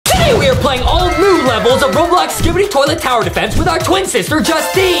playing all new levels of Roblox Skibidi Toilet Tower Defense with our twin sister,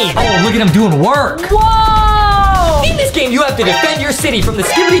 Justine. Oh, look at him doing work. Whoa! In this game, you have to defend your city from the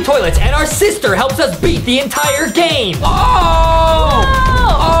Skibidi toilets, and our sister helps us beat the entire game. Oh!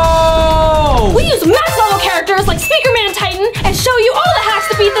 Oh! We use max level characters like Speakerman and Titan and show you all the hacks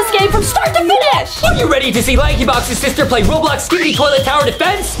to beat this game from start to finish. Are you ready to see LankyBox's sister play Roblox Skibidi Toilet Tower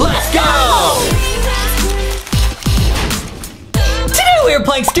Defense? Let's go! We are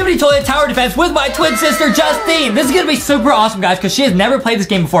playing Skibidi Toilet Tower Defense with my twin sister, Justine. This is gonna be super awesome, guys, because she has never played this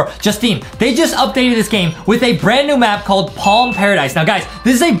game before. Justine, they just updated this game with a brand new map called Palm Paradise. Now, guys,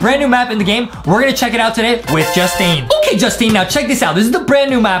 this is a brand new map in the game. We're gonna check it out today with Justine. Okay, Justine, now check this out. This is the brand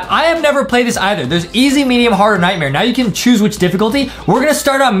new map. I have never played this either. There's easy, medium, hard, or nightmare. Now you can choose which difficulty. We're gonna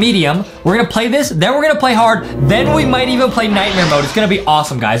start on medium. We're gonna play this, then we're gonna play hard, then we might even play nightmare mode. It's gonna be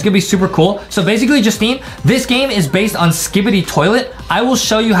awesome, guys. It's gonna be super cool. So basically, Justine, this game is based on Skibidi Toilet. I will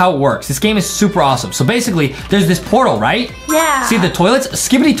show you how it works. This game is super awesome. So basically, there's this portal, right? Yeah. See the toilets?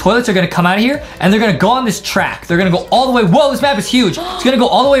 Skibidi toilets are gonna come out of here, and they're gonna go on this track. They're gonna go all the way. Whoa, this map is huge. It's gonna go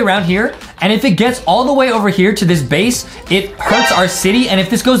all the way around here, and if it gets all the way over here to this base, it hurts our city, and if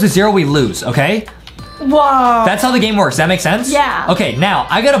this goes to 0, we lose, okay? Whoa. That's how the game works. That makes sense? Yeah. Okay, now,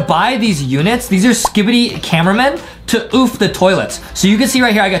 I gotta buy these units. These are Skibidi cameramen to oof the toilets. So you can see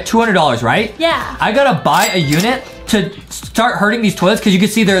right here, I got $200, right? Yeah. I gotta buy a unit to start hurting these toilets because you can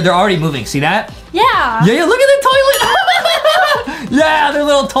see they're already moving. See that? Yeah. Yeah, look at the toilet. Yeah, they're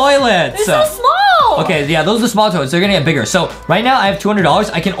little toilets. They're so small. Okay, yeah, those are the small toilets. They're gonna get bigger. So right now I have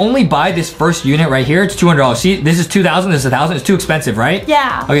 $200. I can only buy this first unit right here. It's $200. See, this is 2,000. This is 1,000. It's too expensive, right?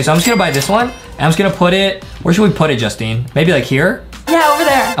 Yeah. Okay, so I'm just gonna buy this one. And I'm just gonna put it. Where should we put it, Justine? Maybe like here? Yeah, over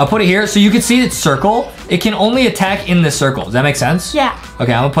there. I'll put it here. So you can see it's circle. It can only attack in this circle. Does that make sense? Yeah.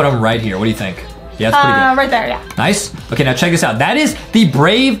 Okay, I'm gonna put them right here. What do you think? Yeah, that's pretty good. Right there, yeah. Nice. Okay, now check this out. That is the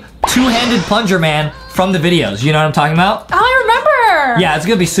brave two-handed plunger man from the videos. You know what I'm talking about? Oh, I remember. Yeah, it's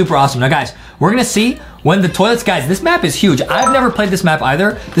gonna be super awesome. Now, guys, we're gonna see when the toilets, guys, this map is huge. I've never played this map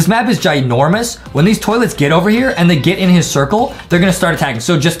either. This map is ginormous. When these toilets get over here and they get in his circle, they're gonna start attacking.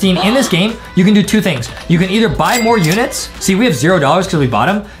 So, Justine, in this game, you can do two things. You can either buy more units. See, we have $0 because we bought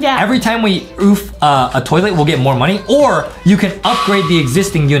them. Yeah. Every time we oof a toilet, we'll get more money. Or you can upgrade the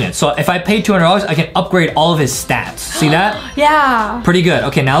existing unit. So if I pay $200, I can upgrade all of his stats. See that? Yeah. Pretty good.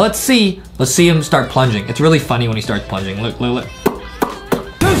 Okay, now let's see him start plunging. It's really funny when he starts plunging. Look, look, look.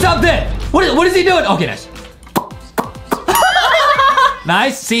 Do something! What is he doing? Okay, nice.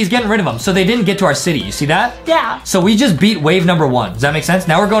 Nice. See, he's getting rid of them. So they didn't get to our city. You see that? Yeah. So we just beat wave number 1. Does that make sense?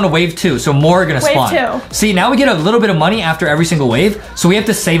 Now we're going to wave 2. So more are going to spawn. Wave 2. See, now we get a little bit of money after every single wave. So we have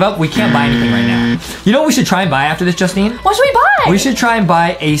to save up. We can't buy anything right now. You know what we should try and buy after this, Justine? What should we buy? We should try and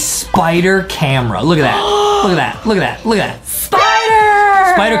buy a spider camera. Look at that. Look at that. Look at that. Look at that.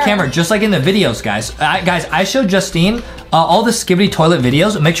 Spider camera, just like in the videos, guys. Guys, I showed Justine all the Skibidi Toilet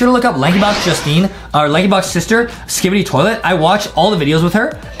videos. Make sure to look up LankyBox Justine, or LankyBox sister, Skibidi Toilet. I watched all the videos with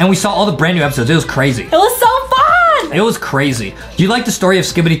her, and we saw all the brand new episodes. It was crazy. It was so fun. It was crazy. Do you like the story of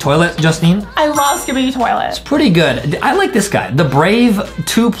Skibidi Toilet, Justine? I love Skibidi Toilet. It's pretty good. I like this guy. The brave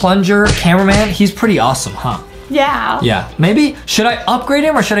two-plunger cameraman. He's pretty awesome, huh? Yeah. Yeah. Maybe, should I upgrade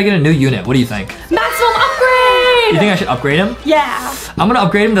him or should I get a new unit? What do you think? Maximum upgrade! You think I should upgrade him? Yeah. I'm gonna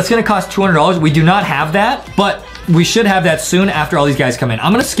upgrade him. That's gonna cost $200. We do not have that, but we should have that soon after all these guys come in.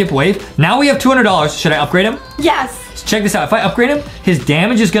 I'm gonna skip wave. Now we have $200. Should I upgrade him? Yes. So check this out. If I upgrade him, his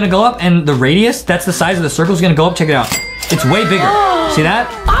damage is gonna go up and the radius, that's the size of the circle, is gonna go up. Check it out. It's way bigger. See that?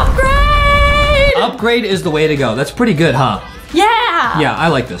 Upgrade! Upgrade is the way to go. That's pretty good, huh? Yeah. Yeah, I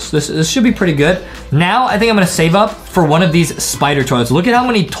like this. This should be pretty good. Now, I think I'm gonna save up for one of these spider toilets. Look at how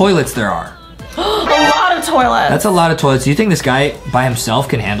many toilets there are. A lot of toilets. That's a lot of toilets. Do you think this guy by himself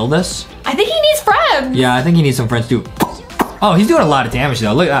can handle this? I think he needs friends. Yeah, I think he needs some friends too. Oh, he's doing a lot of damage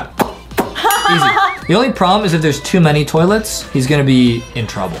though. Look at that. Easy. The only problem is if there's too many toilets, he's gonna be in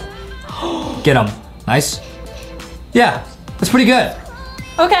trouble. Get him. Nice. Yeah, that's pretty good.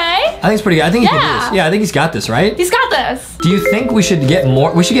 Okay. I think it's pretty good. I think he can do this. Yeah, I think he's got this, right? He's got this. Do you think we should get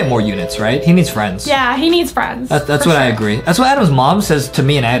more? We should get more units, right? He needs friends. Yeah, he needs friends. That's what I agree. That's what Adam's mom says to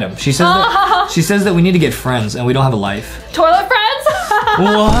me and Adam. She says that we need to get friends and we don't have a life. Toilet friends?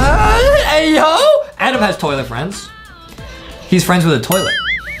 What? Hey yo! Adam has toilet friends. He's friends with a toilet.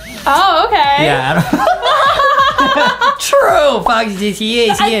 Oh, okay. Yeah, Adam. True, Fox, he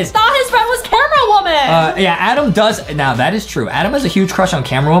is. I thought his friend was Camera Woman. Yeah, Adam does. Now that is true. Adam has a huge crush on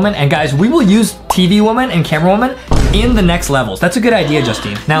Camera Woman, and guys, we will use TV Woman and Camera Woman in the next levels. That's a good idea,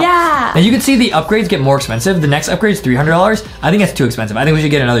 Justine. Now, now you can see the upgrades get more expensive. The next upgrade is $300. I think that's too expensive. I think we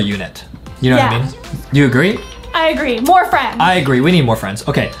should get another unit. You know what I mean? Do you agree? I agree. More friends. I agree. We need more friends.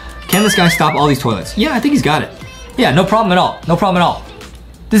 Okay. Can this guy stop all these toilets? Yeah, I think he's got it. Yeah, no problem at all. No problem at all.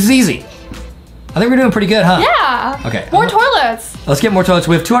 This is easy. I think we're doing pretty good, huh? Yeah. Okay. More toilets. Let's get more toilets.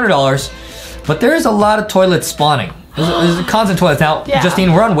 We have $200, but there is a lot of toilets spawning. There's constant toilets. Now, Yeah.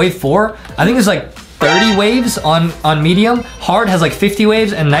 Justine, we're on wave 4. I think there's like 30 waves on medium. Hard has like 50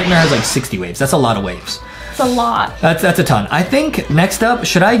 waves, and Nightmare has like 60 waves. That's a lot of waves. It's a lot. That's a ton. I think next up,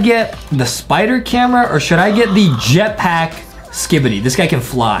 should I get the spider camera or should I get the jetpack Skibidi? This guy can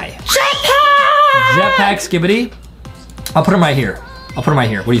fly. Jetpack! Jetpack Skibidi. I'll put him right here. I'll put him right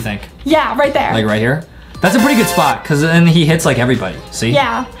here. What do you think? Yeah, right there. Like right here? That's a pretty good spot because then he hits like everybody. See?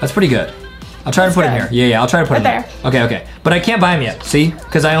 Yeah. That's pretty good. I'll try to put him here. Yeah, I'll try to put him there. there. Okay. But I can't buy him yet. See?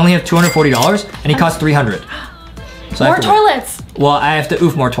 Because I only have $240 and he costs $300. So More toilets. Well, I have to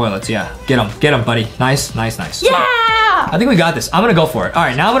oof more toilets. Yeah. Get him, buddy. Nice. Yeah. I think we got this. I'm gonna go for it. All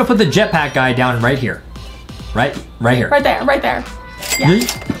right, now I'm gonna put the jetpack guy down right here. Right here. Right there. Yeah.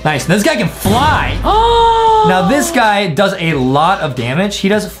 Nice. This guy can fly. Oh. Now this guy does a lot of damage. He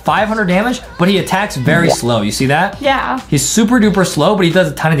does 500 damage, but he attacks very slow. You see that? Yeah. He's super duper slow, but he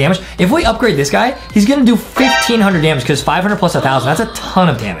does a ton of damage. If we upgrade this guy, he's gonna do 1,500 damage because 500 plus 1,000, that's a ton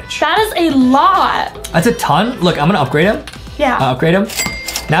of damage. That is a lot. That's a ton. Look, I'm gonna upgrade him. Yeah. Upgrade him.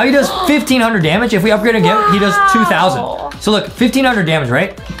 Now he does 1,500 damage. If we upgrade him again, he does 2,000. So look, 1,500 damage,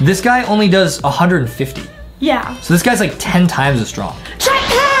 right? This guy only does 150. Yeah. So this guy's like 10 times as strong.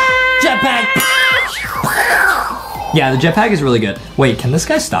 Jetpack! Yeah, the jetpack is really good. Wait, can this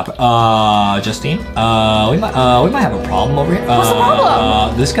guy stop it? Justine? We might have a problem over here. What's the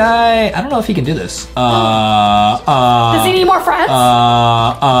problem? This guy, I don't know if he can do this. Does he need more friends?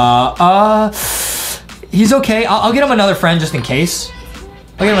 He's okay. I'll get him another friend just in case.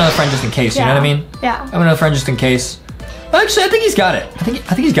 You know what I mean? Yeah. I have another friend just in case. Actually, I think he's got it. I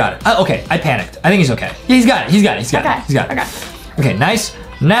think he's got it. Okay, I panicked. I think he's okay. Yeah, he's got it. Okay, nice.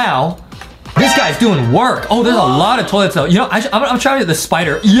 Now, this guy's doing work. Oh, there's a lot of toilets though. You know, I'm trying to get the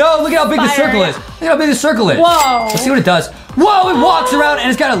spider. Yo, look at how big the circle is. Look at how big the circle is. Whoa. Let's see what it does. Whoa, it walks around and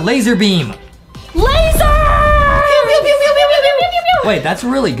it's got a laser beam. Laser! Wait, that's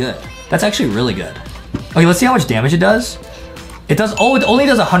really good. That's actually really good. Okay, let's see how much damage it does. It does, it only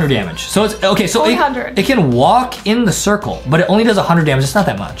does 100 damage. So it's, okay, so it can walk in the circle, but it only does 100 damage. It's not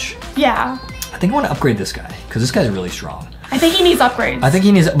that much. Yeah. I think I want to upgrade this guy, because this guy's really strong. I think he needs upgrades. I think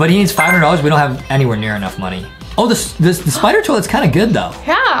he needs, but he needs $500. We don't have anywhere near enough money. Oh, the spider toilet's kind of good though.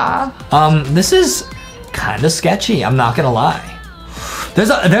 Yeah. This is kind of sketchy, I'm not gonna lie. There's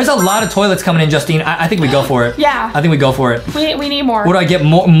a lot of toilets coming in, Justine. I think we go for it. Yeah. I think we go for it. We need more. What do I get?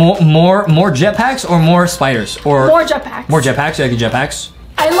 More jetpacks or more spiders? Or more jetpacks. More jetpacks. You like the jetpacks?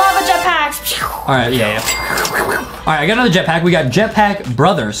 I love a jetpack. All right, yeah. All right, I got another jetpack. We got Jetpack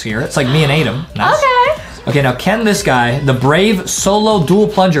Brothers here. It's like me and Adam. Nice. Okay. Okay, now can this guy, the brave solo dual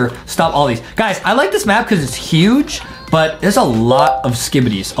plunger, stop all these? Guys, I like this map because it's huge, but there's a lot of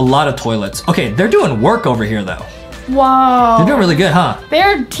skibidis, a lot of toilets. Okay, they're doing work over here though. Whoa. They're doing really good, huh?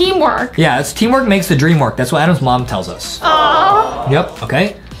 They're teamwork. Yeah, it's teamwork makes the dream work. That's what Adam's mom tells us. Aww. Yep,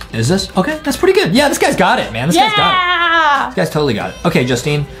 okay. Is this? Okay, that's pretty good. Yeah, this guy's got it, man. This guy's got it. This guy's totally got it. Okay,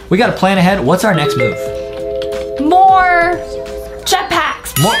 Justine, we got a plan ahead. What's our next move? More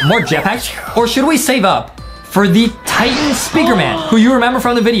jetpacks. More jetpacks? Or should we save up for the Titan Speaker Man, who you remember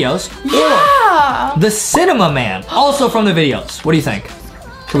from the videos? Yeah. Or the Cinema Man, also from the videos. What do you think?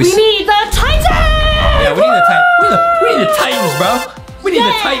 We need the Titan! Yeah, we need the Titan. We need the Titans, bro. We need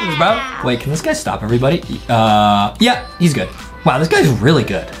the Titans, bro. Wait, can this guy stop everybody? Yeah, he's good. Wow, this guy's really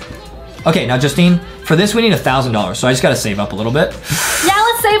good. Okay, now Justine, for this we need $1,000, so I just gotta save up a little bit. Yeah,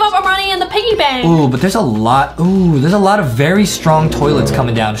 let's save up our money in the piggy bank. Ooh, but there's a lot of very strong toilets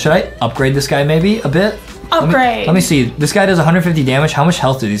coming down. Should I upgrade this guy maybe a bit? Upgrade. Let me see. This guy does 150 damage. How much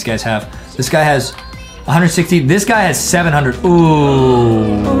health do these guys have? This guy has 160. This guy has 700.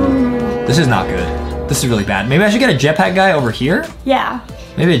 Ooh. This is not good. This is really bad. Maybe I should get a jetpack guy over here? Yeah.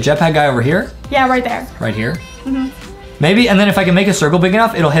 Maybe a jetpack guy over here? Yeah, right there. Right here? Maybe, and then if I can make a circle big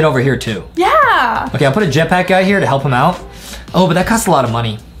enough, it'll hit over here too. Yeah. Okay, I'll put a jetpack guy here to help him out. Oh, but that costs a lot of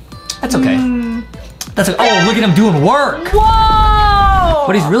money. That's okay. That's okay. Oh, look at him doing work. Whoa.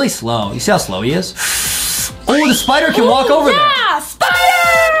 But he's really slow. You see how slow he is? Oh, the spider can walk over there. Yeah,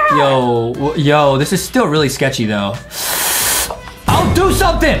 spider! Yo, this is still really sketchy though. I'll do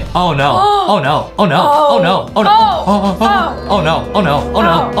something! Oh no. Oh no. Oh no. Oh no. Oh no. Oh no. Oh no. Oh no. Oh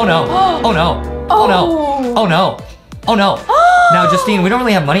no. Oh no. Oh no. Oh no. Oh no. Now, Justine, we don't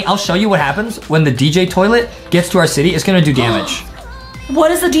really have money. I'll show you what happens when the DJ toilet gets to our city. It's gonna do damage.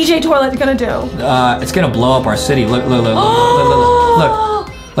 What is the DJ toilet gonna do? It's gonna blow up our city. Look,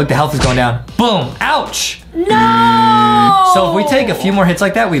 the health is going down. Boom. Ouch. No! So if we take a few more hits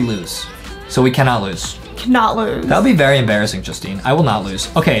like that, we lose. So we cannot lose. Cannot lose. That would be very embarrassing, Justine. I will not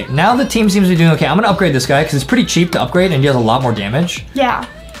lose. Okay, now the team seems to be doing okay. I'm gonna upgrade this guy because it's pretty cheap to upgrade and he does a lot more damage. Yeah.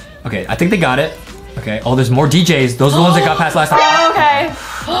 Okay, I think they got it. Okay, oh, there's more DJs. Those are the ones that got past last time. Oh, okay.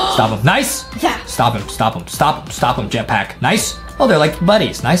 Stop him. Nice. Yeah. Stop him, stop him, stop him, stop him, jetpack. Nice. Oh, they're like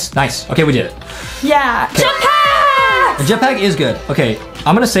buddies. Nice, nice. Okay, we did it. Yeah. Jetpack! The jetpack is good. Okay,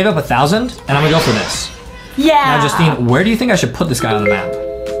 I'm gonna save up 1,000 and I'm gonna go for this. Yeah. Now, Justine, where do you think I should put this guy on the map?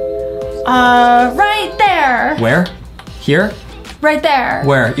 Right there. Where? Here? Right there.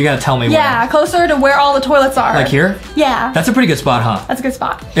 Where? You gotta tell me Yeah, where. closer to where all the toilets are. Like here? Yeah. That's a pretty good spot, huh? That's a good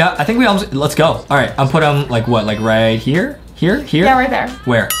spot. Yeah, I think we almost, let's go. All right, I'm put him like what? Like right here? Here? Here? Yeah, right there.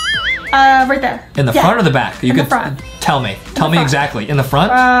 Where? Right there. In the front or the back? You In the could front. tell me. Tell me front. exactly. In the front?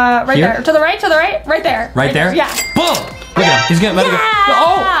 Right Here? there. To the right, right there. Right there? Yeah. Boom! Look at him. He's getting ready to go. Yeah!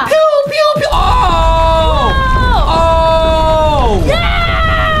 Oh! Pew, pew, pew! Oh! Oh! Yeah!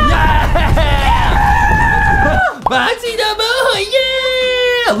 Boxy double!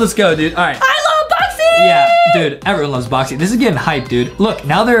 Yeah! Let's go, dude. All right. I love boxing! Yeah, dude, everyone loves boxing. This is getting hyped, dude. Look,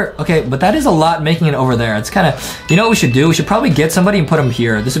 now they're, okay, but that is a lot making it over there. It's kind of, you know what we should do? We should probably get somebody and put them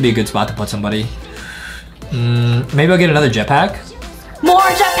here. This would be a good spot to put somebody. Maybe I'll get another jetpack. More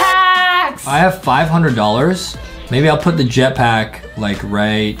jetpacks! I have $500. Maybe I'll put the jetpack like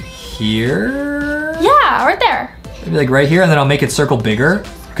right here. Yeah, right there. Maybe like right here, and then I'll make it circle bigger.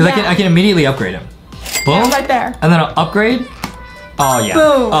 Because Yeah. I can immediately upgrade him. Boom. Yeah, right there. And then I'll upgrade. Oh yeah.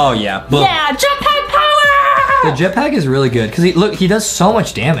 Boom. Oh yeah. Boom. Yeah, jetpack power! The jetpack is really good because he does so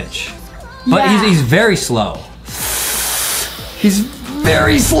much damage, but Yeah. he's very slow. He's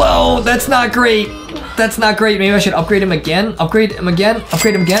very slow. That's not great. That's not great. Maybe I should upgrade him again. Upgrade him again.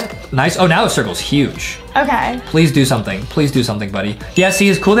 Upgrade him again. Nice. Oh, now his circle's huge. Okay. Please do something. Please do something, buddy. Yeah, see,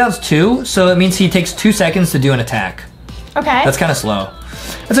 his cooldown's 2, so it means he takes 2 seconds to do an attack. Okay. That's kind of slow.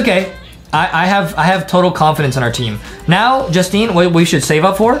 That's okay. I have total confidence in our team. Now, Justine, what we should save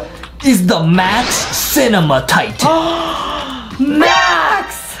up for is the Max Cinema Titan.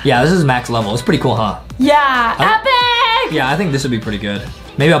 Max! Yeah, this is max level. It's pretty cool, huh? Yeah, epic! Yeah, I think this would be pretty good.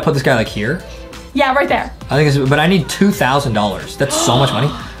 Maybe I'll put this guy like here. Yeah, right there. I think it's, but I need $2,000. That's so much money.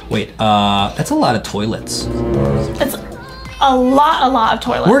 Wait, that's a lot of toilets. It's a lot of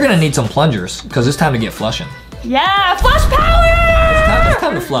toilets. We're gonna need some plungers because it's time to get flushing. Yeah, flush power! It's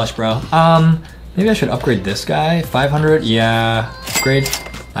time to flush, bro. Maybe I should upgrade this guy. 500, yeah. Upgrade.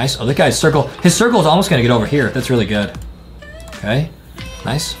 Nice. Oh, that guy's circle. His circle is almost gonna get over here. That's really good. Okay.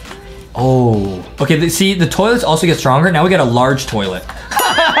 Nice. Oh. Okay. See, the toilets also get stronger. Now we got a large toilet.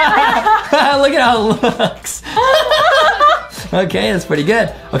 Look at how it looks. Okay, that's pretty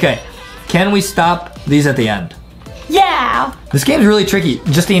good. Okay. Can we stop these at the end? Yeah. This game's really tricky.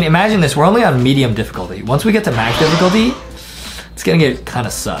 Justine, imagine this. We're only on medium difficulty. Once we get to max difficulty, it's gonna get kind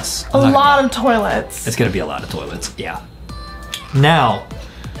of sus. A lot of toilets. It's gonna be a lot of toilets, yeah. Now,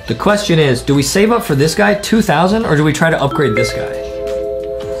 the question is, do we save up for this guy, 2,000, or do we try to upgrade this guy?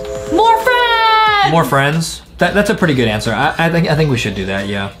 More friends! More friends? That's a pretty good answer. I think we should do that,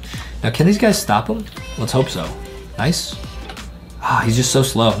 yeah. Now, can these guys stop him? Let's hope so. Nice. Ah, he's just so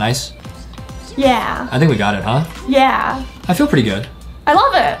slow. Nice. Yeah. I think we got it, huh? Yeah. I feel pretty good. I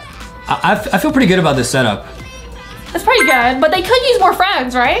love it. I feel pretty good about this setup. It's pretty good, but they could use more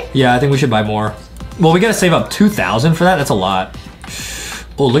friends, right? Yeah, I think we should buy more. Well, we gotta save up 2,000 for that. That's a lot.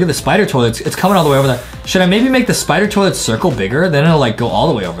 Oh, look at the spider toilets. It's coming all the way over there. Should I maybe make the spider toilet circle bigger? Then it'll like go all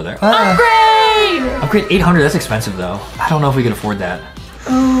the way over there. Upgrade! Upgrade 800, that's expensive though. I don't know if we can afford that.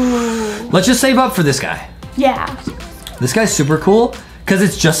 Ooh. Let's just save up for this guy. Yeah. This guy's super cool because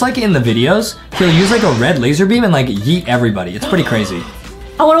it's just like in the videos. He'll use like a red laser beam and like yeet everybody. It's pretty crazy.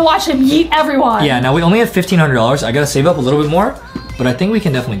 I want to watch him yeet everyone. Yeah, now we only have $1,500. I gotta save up a little bit more, but I think we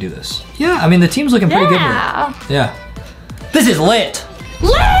can definitely do this. Yeah, I mean the team's looking pretty good here. Yeah. This is lit.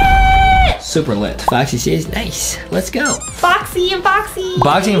 Lit! Super lit. Foxy says nice. Let's go. Foxy and Foxy.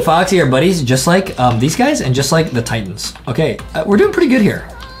 Boxy and Foxy are buddies just like these guys and just like the Titans. Okay, we're doing pretty good here.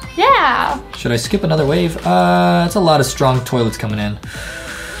 Yeah. Should I skip another wave? That's a lot of strong toilets coming in.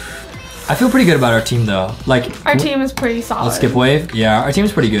 I feel pretty good about our team though. Like our team is pretty solid. Let's skip wave. Yeah, our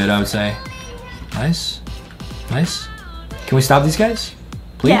team's pretty good, I would say. Nice. Nice. Can we stop these guys?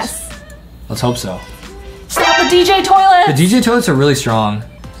 Please? Yes. Let's hope so. Stop the DJ toilets! The DJ toilets are really strong.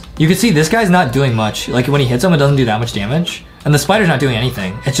 You can see this guy's not doing much. Like when he hits him, it doesn't do that much damage. And the spider's not doing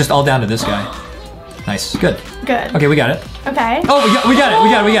anything. It's just all down to this guy. Nice, good. Good. Okay, we got it. Okay. Oh, we got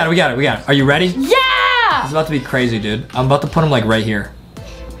it. Are you ready? Yeah! It's about to be crazy, dude. I'm about to put him like right here.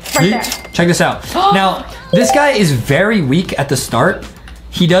 Right there. Check this out. Now, this guy is very weak at the start.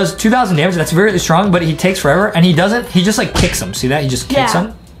 He does 2,000 damage. That's very strong, but he takes forever, and he doesn't. He just like kicks him. See that? He just kicks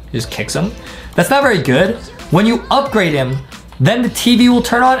him. He just kicks him. That's not very good. When you upgrade him, then the TV will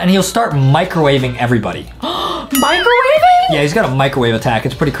turn on, and he'll start microwaving everybody. Microwaving? Yeah, he's got a microwave attack.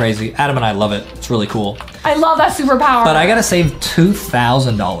 It's pretty crazy. Adam and I love it. It's really cool. I love that superpower. But I gotta save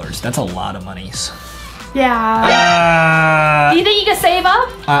 $2,000. That's a lot of monies. Yeah. Do you think you can save up?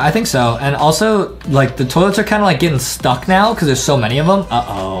 I think so. And also, like, the toilets are kind of like getting stuck now because there's so many of them.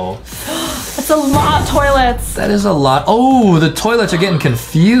 Uh-oh. That's a lot of toilets. That is a lot. Oh, the toilets are getting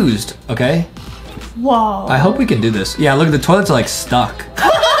confused. Okay. Whoa. I hope we can do this. Yeah, look, the toilets are like stuck.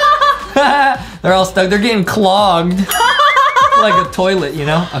 They're all stuck. They're getting clogged. Like a toilet, you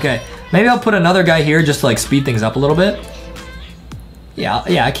know? Okay. Maybe I'll put another guy here just to like speed things up a little bit. Yeah,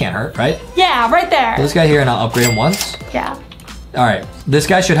 I can't hurt, right? Yeah, right there. Put this guy here and I'll upgrade him once. Yeah. All right, this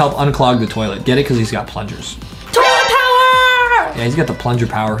guy should help unclog the toilet. Get it? Because he's got plungers. Toilet power! Yeah, he's got the plunger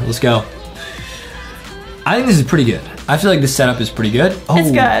power. Let's go. I think this is pretty good. I feel like this setup is pretty good. Oh, it's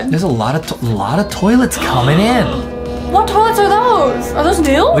good. There's a lot of toilets coming in. What toilets are those? Are those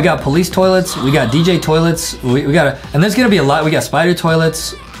new? We got police toilets. We got DJ toilets. We got and there's gonna be a lot. We got spider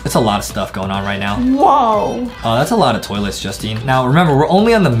toilets. It's a lot of stuff going on right now. Whoa. Oh, that's a lot of toilets, Justine. Now remember, we're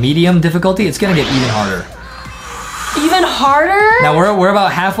only on the medium difficulty. It's gonna get even harder. Even harder? Now we're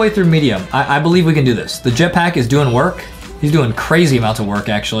about halfway through medium. I believe we can do this. The jetpack is doing work. He's doing crazy amounts of work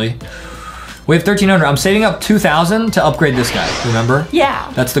actually. We have 1,300. I'm saving up 2,000 to upgrade this guy, remember?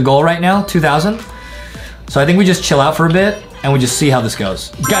 Yeah. That's the goal right now, 2,000. So I think we just chill out for a bit and we just see how this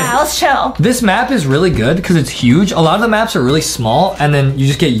goes. Guys, yeah, let's chill. This map is really good because it's huge. A lot of the maps are really small and then you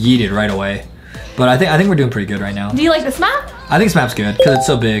just get yeeted right away. But I think we're doing pretty good right now. Do you like this map? I think this map's good because it's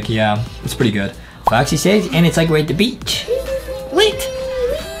so big. Yeah, it's pretty good. Foxy says, and it's like we're at the beach. Wait.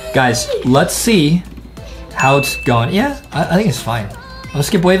 Guys, let's see how it's going. Yeah, I think it's fine. I'm gonna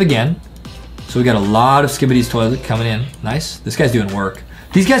skip wave again. So we got a lot of Skibidi's toilet coming in. Nice. This guy's doing work.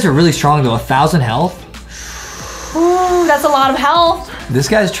 These guys are really strong though. 1,000 health. Ooh, that's a lot of health. This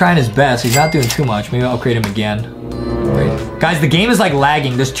guy's trying his best. He's not doing too much. Maybe I'll upgrade him again. Wait. Guys, the game is like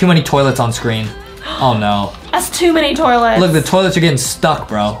lagging. There's too many toilets on screen. Oh no. That's too many toilets. Look, the toilets are getting stuck,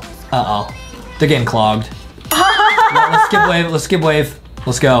 bro. Uh-oh. They're getting clogged. Let's skip wave. Let's skip wave.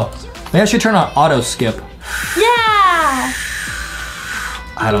 Let's go. Maybe I should turn on auto skip. Yeah.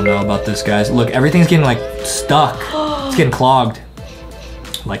 I don't know about this, guys. Look, everything's getting like stuck. It's getting clogged.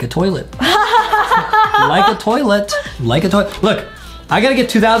 Like a toilet. Like a toilet. Like a toilet. Look, I gotta get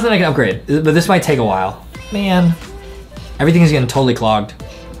 2,000, I can upgrade. But this might take a while. Man. Everything is getting totally clogged.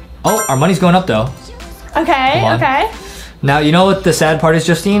 Oh, our money's going up though. Okay, okay. Now, you know what the sad part is,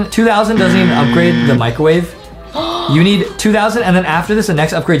 Justine? 2,000 doesn't even upgrade the microwave. You need 2,000, and then after this, the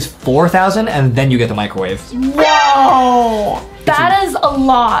next upgrade's 4,000, and then you get the microwave. Whoa! That is a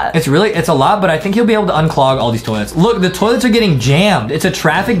lot. It's a lot, but I think he'll be able to unclog all these toilets. Look, the toilets are getting jammed. It's a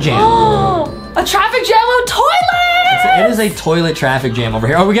traffic jam. Oh, a traffic jam of toilets! It is a toilet traffic jam over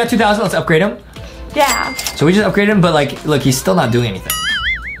here. Oh, we got 2,000. Let's upgrade him. Yeah. So we just upgraded him, but like, look, he's still not doing anything.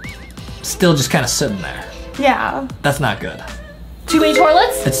 Still just kind of sitting there. Yeah. That's not good. Too many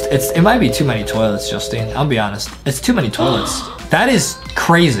toilets? It might be too many toilets, Justine. I'll be honest. It's too many toilets. That is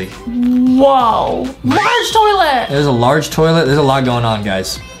crazy. Whoa. Large toilet. There's a large toilet. There's a lot going on,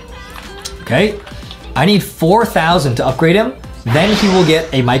 guys. Okay. I need 4,000 to upgrade him. Then he will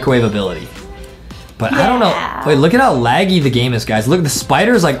get a microwave ability. But I don't know. Wait, look at how laggy the game is, guys. Look, the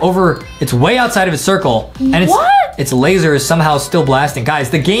spider is like over. It's way outside of its circle. And its laser is somehow still blasting. Guys,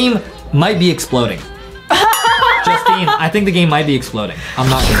 the game might be exploding. Justine, I think the game might be exploding. I'm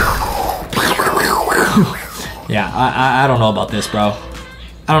not sure. Yeah, I don't know about this, bro.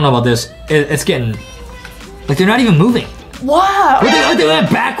 I don't know about this. It's getting... Like, they're not even moving. Wow. They went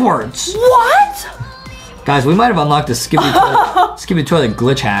backwards. What? Guys, we might have unlocked the Skibidi toilet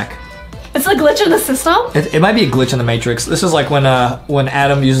glitch hack. It's a glitch in the system? It might be a glitch in the Matrix. This is like when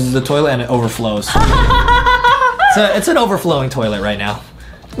Adam uses the toilet and it overflows. It's an overflowing toilet right now.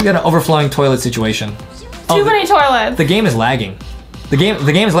 We got an overflowing toilet situation. Too many toilets. The game is lagging. The game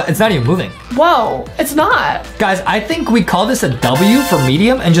is it's not even moving. Whoa, it's not. Guys, I think we call this a W for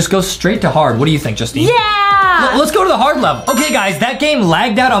medium and just go straight to hard. What do you think, Justine? Yeah! Let's go to the hard level. Okay, guys, that game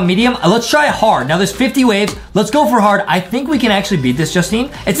lagged out on medium. Let's try hard. Now there's 50 waves. Let's go for hard. I think we can actually beat this, Justine.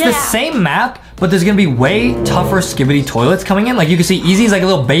 It's the same map, but there's gonna be way tougher Skibidi toilets coming in. Like you can see, easy's like a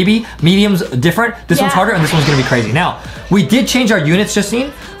little baby, medium's different. This one's harder, and this one's gonna be crazy. Now, we did change our units,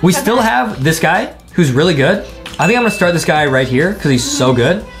 Justine. We still have this guy, who's really good. I think I'm gonna start this guy right here because he's so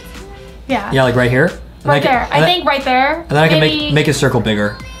good. Yeah. Yeah, like right here. Right there. I think right there. And then I can make his circle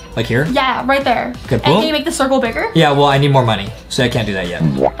bigger. Like here? Yeah, right there. Okay, And boom. can you make the circle bigger? Yeah, well, I need more money, so I can't do that yet.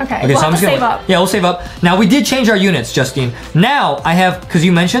 Okay, Okay, we'll so I'm have just to gonna save up. Yeah, we'll save up. Now we did change our units, Justine. Now I have, because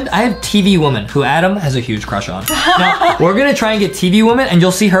you mentioned, I have TV Woman, who Adam has a huge crush on. Now we're gonna try and get TV Woman, and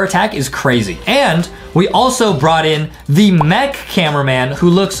you'll see her attack is crazy. And we also brought in the mech cameraman, who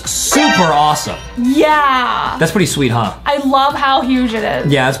looks super awesome. Yeah. That's pretty sweet, huh? I love how huge it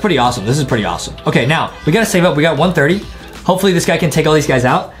is. Yeah, it's pretty awesome. This is pretty awesome. Okay, now we gotta save up. We got 130. Hopefully this guy can take all these guys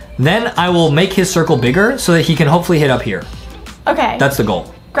out. Then I will make his circle bigger so that he can hopefully hit up here. Okay. That's the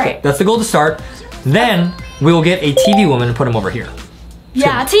goal. Great. That's the goal to start. Then we will get a TV Woman and put him over here.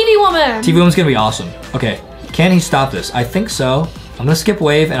 Yeah, TV Woman. TV Woman's gonna be awesome. Okay, can he stop this? I think so. I'm gonna skip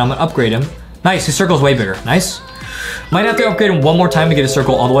wave and I'm gonna upgrade him. Nice, his circle's way bigger. Nice. Might have to upgrade him one more time to get his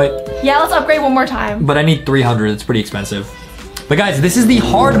circle all the way. Yeah, let's upgrade one more time. But I need 300, it's pretty expensive. But guys, this is the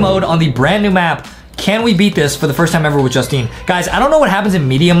hard mode on the brand new map. Can we beat this for the first time ever with Justine? Guys, I don't know what happens in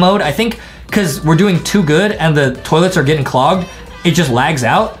medium mode. I think because we're doing too good and the toilets are getting clogged, it just lags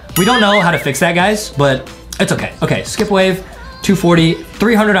out. We don't know how to fix that, guys, but it's okay. Okay, skip wave, 240,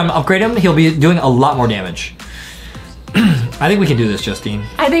 300, I'm gonna upgrade him. He'll be doing a lot more damage. I think we can do this, Justine.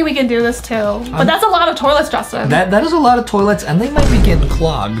 I think we can do this too. But that's a lot of toilets, Justin. That is a lot of toilets, and they might be getting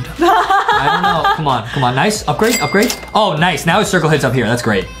clogged. I don't know. Come on, nice. Upgrade. Oh, nice. Now his circle hits up here. That's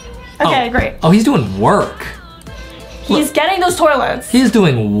great. Okay, great. Oh, he's doing work. He's getting those toilets. He's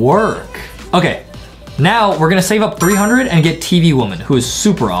doing work. Okay, now we're gonna save up 300 and get TV Woman, who is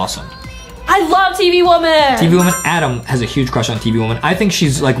super awesome. I love TV Woman. TV Woman, Adam has a huge crush on TV Woman. I think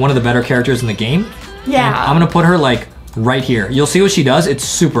she's like one of the better characters in the game. Yeah. And I'm gonna put her like right here. You'll see what she does. It's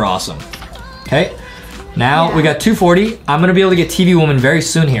super awesome. Okay, now we got 240. I'm gonna be able to get TV Woman very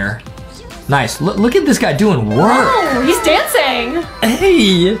soon here. Nice. Look at this guy doing work. Oh, he's dancing.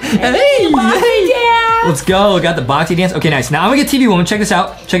 Hey. Yeah. Let's go. Got the boxy dance. Okay, nice. Now I'm gonna get TV Woman. Check this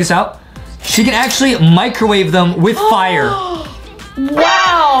out. She can actually microwave them with fire.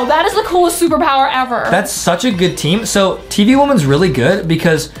 Wow, that is the coolest superpower ever. That's such a good team. So TV Woman's really good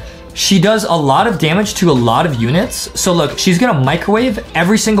because she does a lot of damage to a lot of units. So look, she's gonna microwave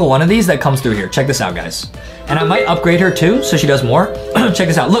every single one of these that comes through here. Check this out, guys. And I might upgrade her too, so she does more. Check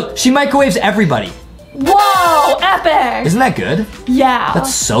this out. Look, she microwaves everybody. Whoa, epic. Isn't that good? Yeah.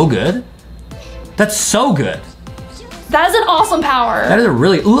 That's so good. That's so good. That is an awesome power. That is a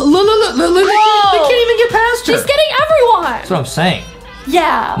really, look, they can't even get past her. She's getting everyone. That's what I'm saying.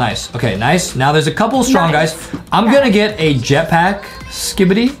 Yeah. Nice, okay, nice. Now there's a couple of strong guys. I'm gonna get a jetpack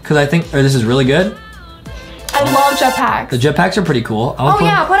skibidi, because I think, this is really good. I love jetpacks. The jetpacks are pretty cool. Oh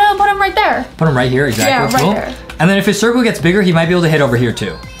yeah, put him right there. Put him right here, exactly. Yeah, right there. And then if his circle gets bigger, he might be able to hit over here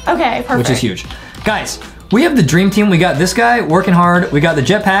too. Okay, perfect. Which is huge. Guys, we have the dream team. We got this guy working hard. We got the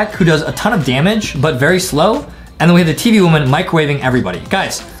jetpack who does a ton of damage, but very slow. And then we have the TV Woman microwaving everybody.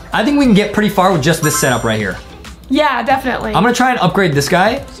 Guys, I think we can get pretty far with just this setup right here. Yeah, definitely. I'm gonna try and upgrade this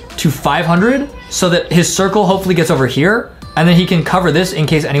guy to 500 so that his circle hopefully gets over here, and then he can cover this in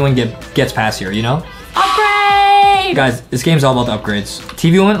case anyone gets past here, you know? Upgrade! Guys, this game's all about the upgrades.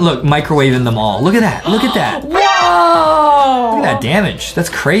 TV Woman, look, microwaving them all. Look at that, look at that. Whoa! Look at that damage, that's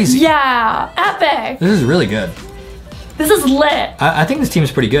crazy. Yeah, epic. This is really good. This is lit. I think this team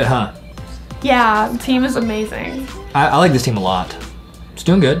is pretty good, huh? Yeah, the team is amazing. I like this team a lot. It's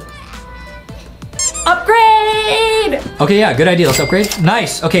doing good. Upgrade! Okay, yeah, good idea. Let's upgrade.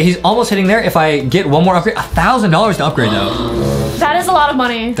 Nice. Okay, he's almost hitting there. If I get one more upgrade, $1,000 to upgrade though. That is a lot of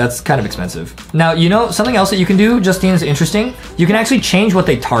money. That's kind of expensive. Now, you know, something else that you can do, Justine, is interesting. You can actually change what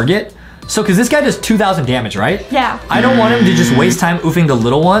they target. So, because this guy does 2,000 damage, right? Yeah. I don't want him to just waste time oofing the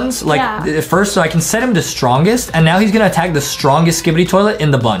little ones, like at first, so I can set him to strongest, and now he's gonna attack the strongest skibidi toilet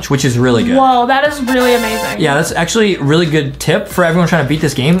in the bunch, which is really good. Whoa, that is really amazing. Yeah, that's actually a really good tip for everyone trying to beat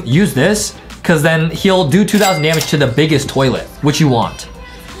this game. Use this, because then he'll do 2,000 damage to the biggest toilet, which you want.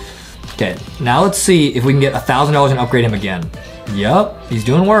 Okay, now let's see if we can get $1,000 and upgrade him again. Yup, he's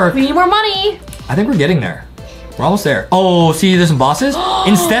doing work. We need more money. I think we're getting there. We're almost there. Oh, see, there's some bosses.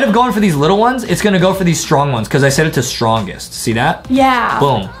 Instead of going for these little ones, it's gonna go for these strong ones because I set it to strongest. See that? Yeah.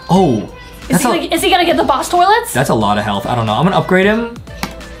 Boom. Oh. Is he gonna get the boss toilets? That's a lot of health. I don't know. I'm gonna upgrade him.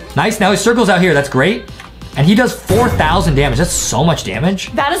 Nice. Now his circle's out here. That's great. And he does 4,000 damage. That's so much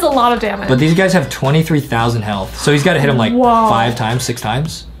damage. That is a lot of damage. But these guys have 23,000 health. So he's got to hit him like 5 times, 6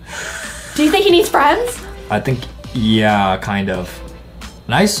 times. Do you think he needs friends? I think, yeah, kind of.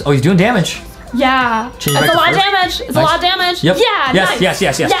 Nice. Oh, he's doing damage. Yeah. It's a lot of damage. It's a lot of damage. Yep. Yeah, yes,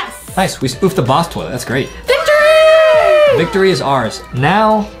 nice. Yes. Nice. We oofed the boss toilet. That's great. Victory! Victory is ours.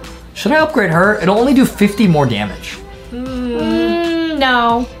 Now, should I upgrade her? It'll only do 50 more damage.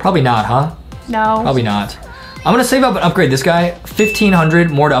 No. Probably not, huh? No. Probably not. I'm gonna save up and upgrade this guy.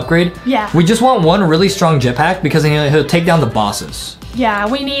 1,500 more to upgrade. Yeah. We just want one really strong jetpack because then he'll take down the bosses. Yeah,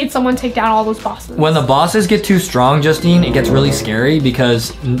 we need someone to take down all those bosses. When the bosses get too strong, Justine, it gets really scary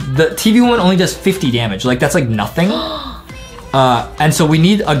because the TV one only does 50 damage. Like, that's like nothing. And so we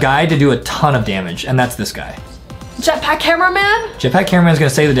need a guy to do a ton of damage, and that's this guy. Jetpack cameraman? Jetpack cameraman's gonna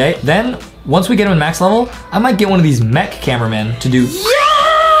save the day. Then, once we get him in max level, I might get one of these mech cameramen to do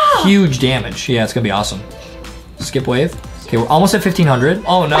huge damage. Yeah, it's gonna be awesome. Skip wave. Okay, we're almost at 1,500.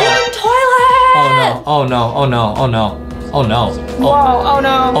 Oh no. Toilet! Oh no, oh no, oh no, oh no. Oh no. Whoa, oh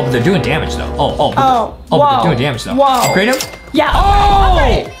no. Oh, but they're doing damage though. But they're doing damage though. Whoa. Upgrade him? Yeah. Oh!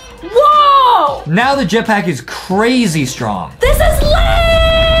 Okay. Whoa! Now the jetpack is crazy strong. This is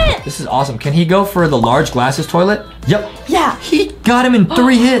lit! This is awesome. Can he go for the large glasses toilet? Yep. Yeah. He got him in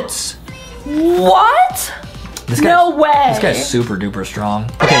 3 hits. What? No way. This guy's super duper strong.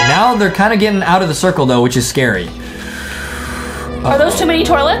 Okay, now they're kind of getting out of the circle though, which is scary. Are those too many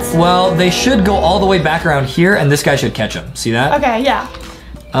toilets? Well, they should go all the way back around here and this guy should catch him. See that? Okay, yeah.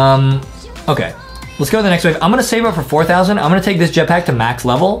 Okay. Let's go to the next wave. I'm gonna save up for 4,000. I'm gonna take this jetpack to max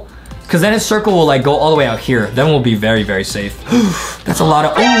level because then his circle will like go all the way out here. Then we'll be very, very safe. That's a lot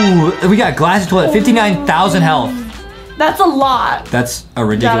of, ooh, we got glasses toilet, 59,000 health. That's a lot. That's a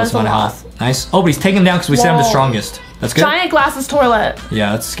ridiculous amount of health. Nice. Oh, but he's taking him down because we set him the strongest. That's good. Giant glasses toilet.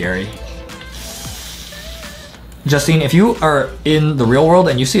 Yeah, that's scary. Justine, if you are in the real world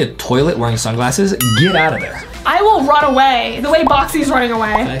and you see a toilet wearing sunglasses, get out of there. I will run away the way Boxy's running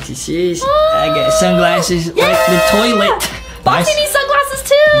away. Boxy sees, I got sunglasses like the toilet. Boxy needs sunglasses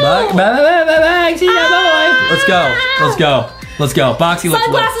too. Boxy, boy. Let's go. Let's go. Let's go. Boxy, let's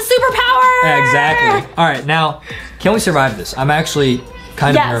go. Sunglasses superpower. Yeah, exactly. All right, now, can we survive this? I'm actually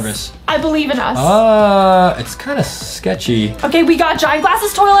kind of nervous. I believe in us. It's kind of sketchy. Okay, we got giant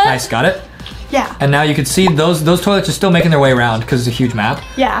glasses toilet. Nice, got it. Yeah. And now you can see those toilets are still making their way around because it's a huge map.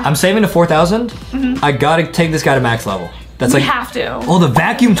 Yeah. I'm saving to 4,000. I gotta take this guy to max level. That's we like, have to. Oh, the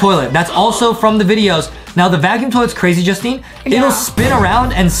vacuum toilet. That's also from the videos. Now the vacuum toilet's crazy, Justine. Yeah. It'll spin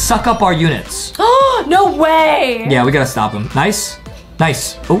around and suck up our units. Oh, no way. Yeah, we gotta stop him. Nice.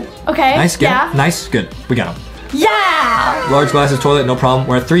 Nice. Oh. Okay. Nice. Get yeah. him. Nice. Good. We got him. Yeah. Large glasses toilet, no problem.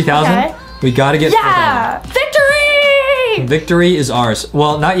 We're at 3,000. Okay. We gotta get 4,000. Victory! Victory is ours.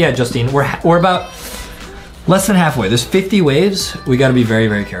 Well, not yet, Justine. We're about less than halfway. There's 50 waves. We gotta be very,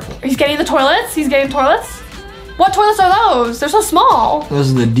 very careful. He's getting the toilets. He's getting toilets. What toilets are those? They're so small.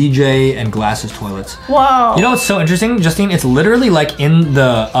 Those are the DJ and glasses toilets. Whoa. You know what's so interesting, Justine? It's literally like in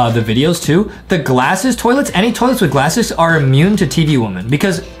the videos too. The glasses toilets, any toilets with glasses are immune to TV women.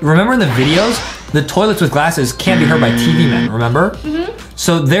 Because remember in the videos, the toilets with glasses can't be heard by TV men, remember?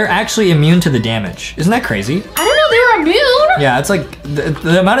 So they're actually immune to the damage. Isn't that crazy? I didn't know they were immune. Yeah, it's like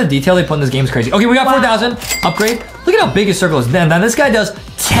the amount of detail they put in this game is crazy. Okay, we got 4,000. Upgrade. Look at how big his circle is. Now this guy does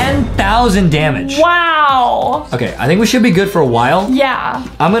 10,000 damage. Wow. Okay, I think we should be good for a while. Yeah.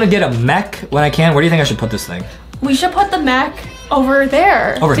 I'm gonna get a mech when I can. Where do you think I should put this thing? We should put the mech over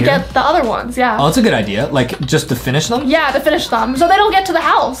there Over to here? get the other ones. Yeah. Oh, that's a good idea. Like, just to finish them? Yeah, to finish them, so they don't get to the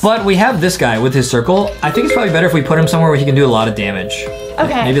house. But we have this guy with his circle. I think it's probably better if we put him somewhere where he can do a lot of damage.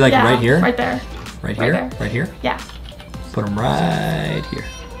 Okay. Maybe like yeah, right here? Right there. Right here? there. Right here? Yeah. Put him right here.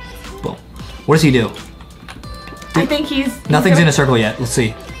 Boom. What does he do? I think he's Nothing's in a circle yet. Let's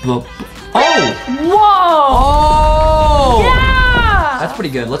see. Oh! Whoa! Oh! Yeah! That's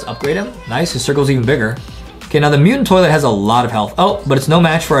pretty good. Let's upgrade him. Nice. His circle's even bigger. Okay, now the mutant toilet has a lot of health. Oh, but it's no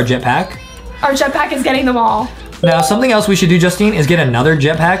match for our jetpack. Our jetpack is getting them all. Now, something else we should do, Justine, is get another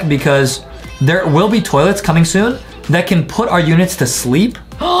jetpack because there will be toilets coming soon that can put our units to sleep.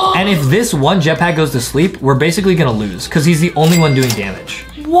 And if this one jetpack goes to sleep, we're basically gonna lose because he's the only one doing damage.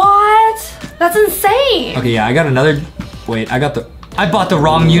 What? That's insane. Okay, yeah, I got another. Wait, I bought the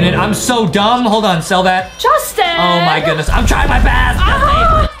wrong unit. I'm so dumb. Hold on, sell that. Justin! Oh my goodness, I'm trying my best.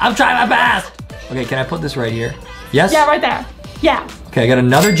 I'm trying my best. Okay, can I put this right here? Yes? Yeah, right there. Yeah. Okay, I got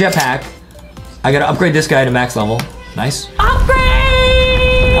another jetpack. I gotta upgrade this guy to max level. Nice.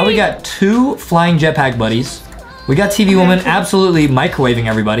 Upgrade! Now we got 2 flying jetpack buddies. We got TV Woman absolutely microwaving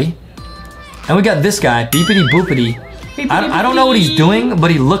everybody. And we got this guy, Beepity Boopity. I don't know what he's doing,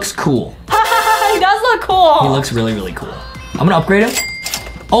 but he looks cool. He does look cool. He looks really, really cool. I'm gonna upgrade him.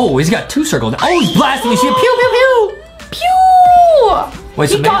 Oh, he's got 2 circles. Oh, he's blasting. You see it? Pew, pew, pew. Pew! Wait,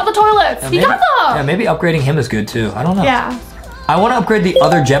 he got the toilets. He got them. Yeah, maybe upgrading him is good too. I don't know. Yeah. I want to upgrade the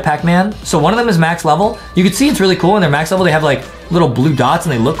other jetpack man. So one of them is max level. You can see it's really cool. When they're max level, they have like little blue dots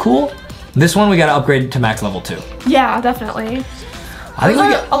and they look cool. This one we got to upgrade to max level too. Yeah, definitely. I think we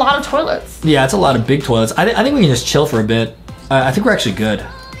got a lot of toilets. Yeah, it's a lot of big toilets. I think we can just chill for a bit. I think we're actually good.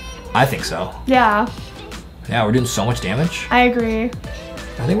 I think so. Yeah. Yeah, we're doing so much damage. I agree.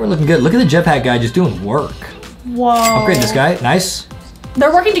 I think we're looking good. Look at the jetpack guy just doing work. Whoa. Upgrade this guy. Nice.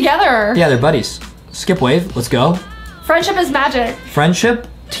 They're working together. Yeah, they're buddies. Skip wave. Let's go. Friendship is magic. Friendship.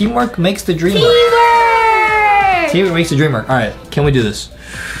 Teamwork makes the dream work. Teamwork! Teamwork makes the dream work. All right, can we do this?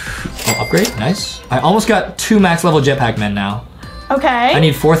 Oh, upgrade. Nice. I almost got 2 max level jetpack men now. Okay. I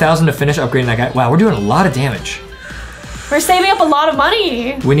need 4,000 to finish upgrading that guy. Wow, we're doing a lot of damage. We're saving up a lot of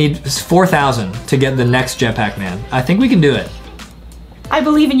money. We need 4,000 to get the next jetpack man. I think we can do it. I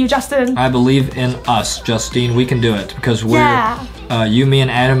believe in you, Justin. I believe in us, Justine. We can do it because we're you, me,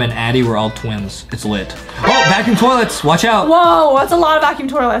 and Adam and Addie. We're all twins. It's lit. Oh, vacuum toilets! Watch out! Whoa, that's a lot of vacuum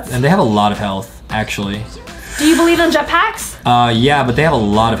toilets. And they have a lot of health, actually. Do you believe in jetpacks? Yeah, but they have a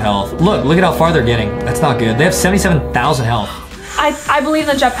lot of health. Look at how far they're getting. That's not good. They have 77,000 health. I believe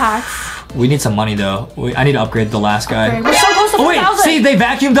in jetpacks. We need some money though. I need to upgrade the last guy. Okay, we're so close to 4,000. Oh wait, see, they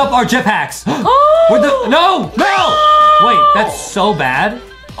vacuumed up our jetpacks. Oh! No! Wait, that's so bad.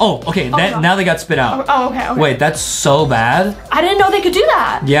 Oh, okay, now they got spit out. Oh, okay. Wait, that's so bad. I didn't know they could do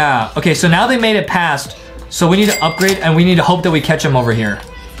that. Yeah, okay, so now they made it past. So we need to upgrade and we need to hope that we catch them over here.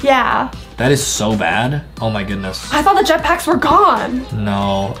 Yeah. That is so bad. Oh my goodness. I thought the jetpacks were gone.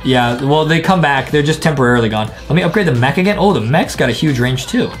 No. Yeah, well, they come back. They're just temporarily gone. Let me upgrade the mech again. Oh, the mech's got a huge range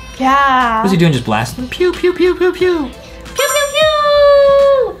too. Yeah. What's he doing? Just blasting? Pew, pew, pew, pew, pew. Pew, pew,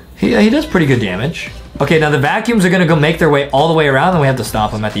 pew. He does pretty good damage. Okay, now the vacuums are gonna go make their way all the way around and we have to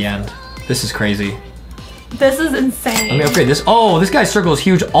stop them at the end. This is crazy. This is insane. Let me upgrade this. Oh, this guy's circle is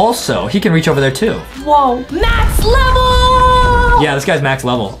huge also. He can reach over there too. Whoa, max level! Yeah, this guy's max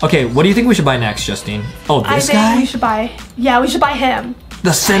level. Okay, what do you think we should buy next, Justine? Oh, this guy? I think we should buy, we should buy him.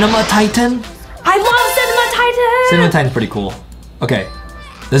 The Cinema Titan? I love Cinema Titan! Cinema Titan's pretty cool. Okay,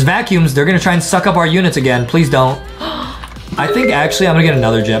 there's vacuums. They're gonna try and suck up our units again. Please don't. I think actually I'm gonna get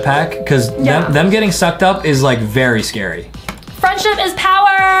another jetpack because them getting sucked up is like very scary. Friendship is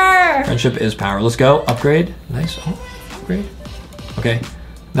power! Friendship is power. Let's go. Upgrade. Nice. Oh, upgrade. Okay.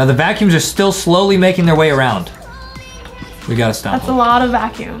 Now the vacuums are still slowly making their way around. We gotta stop That's them. a lot of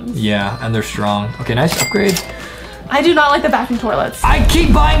vacuums. Yeah, and they're strong. Okay, nice upgrade. I do not like the vacuum toilets. I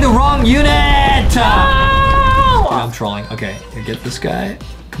keep buying the wrong unit! No! I'm trolling. Okay, here, get this guy.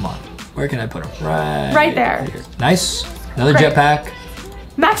 Come on. Where can I put him? Right there. Here. Nice. Another Great. jetpack.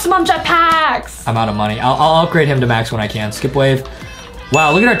 Maximum jetpacks! I'm out of money. I'll upgrade him to max when I can. Skip wave.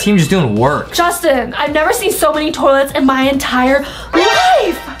 Wow, look at our team just doing work. Justin, I've never seen so many toilets in my entire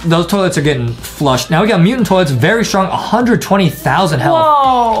life! Those toilets are getting flushed. Now we got mutant toilets, very strong, 120,000 health.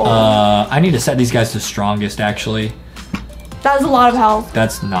 Whoa! I need to set these guys to strongest, actually. That is a lot of health.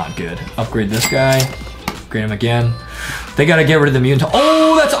 That's not good. Upgrade this guy. Upgrade him again. They gotta get rid of the mutant.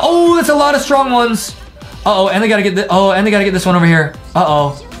 Oh, that's a lot of strong ones. Uh-oh, and they gotta get this one over here.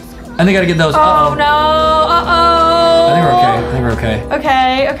 Uh-oh. And they gotta get those. Uh-oh. Oh no, uh-oh. I think we're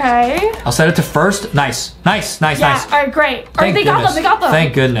okay. Okay. I'll set it to first. Nice. Nice. All right, great. All right, they got them.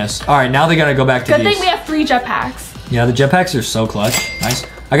 Thank goodness. All right, now they gotta go back to Good these. thing we have 3 jetpacks. Yeah, the jetpacks are so clutch. Nice.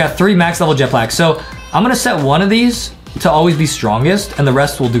 I got 3 max level jetpacks. So I'm gonna set one of these to always be strongest and the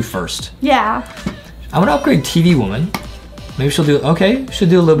rest will do first. Yeah. I'm gonna upgrade TV Woman. Maybe she'll do, okay, she'll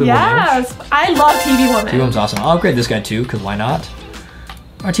do a little bit more damage. Yes, I love TV Woman. TV Woman's awesome. I'll upgrade this guy too, because why not?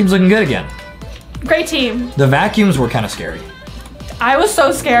 Our team's looking good again. Great team. The vacuums were kind of scary. I was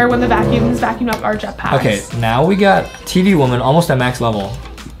so scared when the vacuums vacuumed up our jetpacks. Okay, now we got TV Woman almost at max level.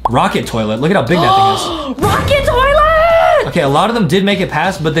 Rocket Toilet, look at how big that thing is. Rocket Toilet! Okay, a lot of them did make it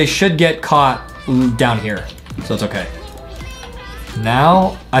past, but they should get caught down here. So it's okay.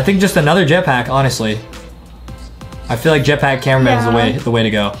 Now, I think just another jetpack, honestly. I feel like jetpack cameraman is the way to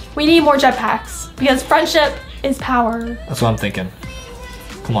go. We need more jetpacks because friendship is power. That's what I'm thinking.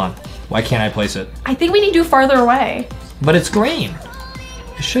 Come on, why can't I place it? I think we need to do farther away. But it's green.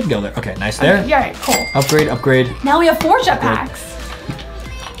 It should go there. Okay, nice there. Okay, yeah, right, cool. Upgrade. Now we have 4 jetpacks.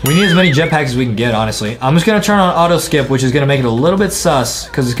 We need as many jetpacks as we can get, honestly. I'm just gonna turn on auto skip, which is gonna make it a little bit sus,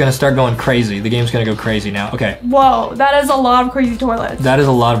 because it's gonna start going crazy. The game's gonna go crazy now. Okay. Whoa, that is a lot of crazy toilets. That is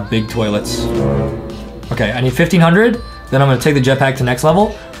a lot of big toilets. Okay, I need 1,500. Then I'm gonna take the jetpack to next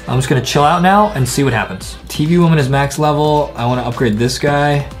level. I'm just gonna chill out now and see what happens. TV Woman is max level. I wanna upgrade this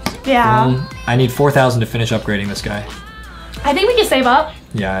guy. Yeah. Boom. I need 4,000 to finish upgrading this guy. I think we can save up.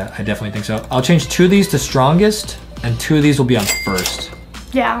 Yeah, I definitely think so. I'll change 2 of these to strongest, and 2 of these will be on first.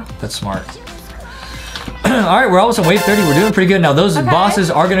 Yeah. That's smart. All right, we're almost at wave 30. We're doing pretty good. Now, those bosses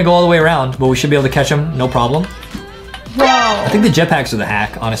are going to go all the way around, but we should be able to catch them, no problem. Whoa. I think the jetpacks are the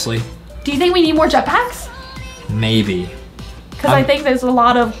hack, honestly. Do you think we need more jetpacks? Maybe. Because I think there's a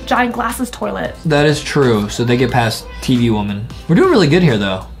lot of giant glasses toilet. That is true, so they get past TV Woman. We're doing really good here,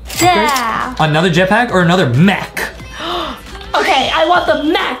 though. Yeah. Another jetpack or another mech? Okay, I want the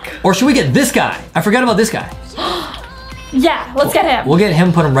mech. Or should we get this guy? I forgot about this guy. Yeah, let's get him. We'll get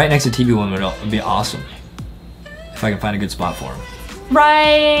him, put him right next to TV Woman. It'll be awesome. If I can find a good spot for him.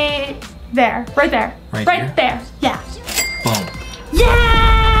 Right there. Right there. Right Right there. Yeah. Boom.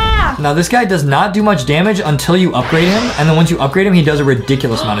 Yeah! Now this guy does not do much damage until you upgrade him, and then once you upgrade him, he does a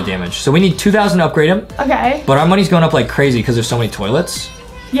ridiculous amount of damage. So we need 2,000 to upgrade him. Okay. But our money's going up like crazy because there's so many toilets.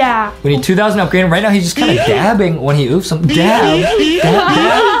 Yeah. We need 2,000 to upgrade him. Right now he's just kind of dabbing when he oofs him. Dab.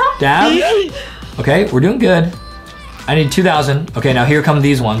 Dab. Dab. Okay, we're doing good. I need 2,000. Okay, now here come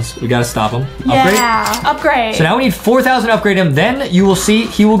these ones. We gotta stop them. Upgrade. Yeah, upgrade. So now we need 4,000 to upgrade him. Then you will see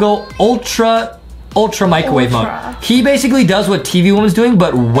he will go ultra microwave mode. He basically does what TV Woman's doing,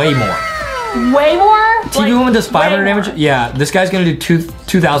 but way more. Way more? TV Woman does 500 way damage. more. Yeah, this guy's gonna do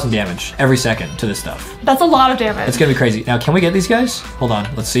 2,000 damage every second to this stuff. That's a lot of damage. It's gonna be crazy. Now, can we get these guys? Hold on,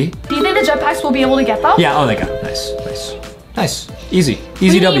 let's see. Do you think the jetpacks will be able to get them? Yeah, oh, they got it. Nice, nice. Nice, easy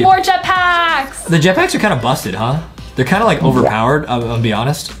We W. need more jetpacks. The jetpacks are kind of busted, huh? They're kind of like overpowered, I'll be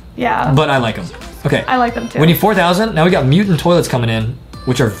honest. Yeah. But I like them. Okay. I like them too. We need 4,000. Now we got mutant toilets coming in,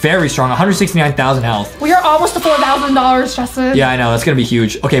 which are very strong. 169,000 health. We are almost to $4,000, Justin. Yeah, I know. That's going to be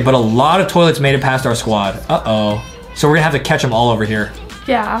huge. Okay, but a lot of toilets made it past our squad. Uh-oh. So we're going to have to catch them all over here.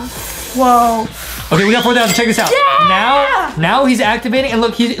 Yeah. Whoa. Okay, we got 4,000. Check this out. Yeah! Now he's activating, and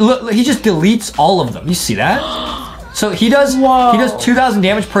look, he just deletes all of them. You see that? So he does 2,000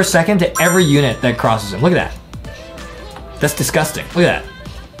 damage per second to every unit that crosses him. Look at that. That's disgusting. Look at that.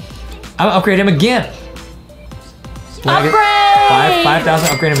 I'm gonna upgrade him again. Upgrade!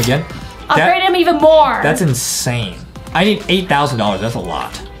 5,000, upgrade him again. Upgrade him even more. That's insane. I need $8,000, that's a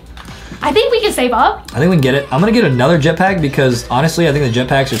lot. I think we can save up. I think we can get it. I'm gonna get another jetpack because honestly, I think the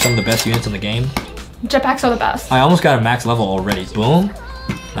jetpacks are some of the best units in the game. Jetpacks are the best. I almost got a max level already. Boom.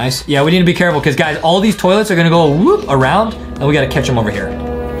 Nice. Yeah, we need to be careful because guys, all these toilets are gonna go whoop around and we gotta catch them over here.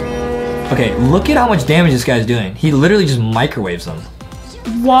 Okay, look at how much damage this guy's doing. He literally just microwaves them.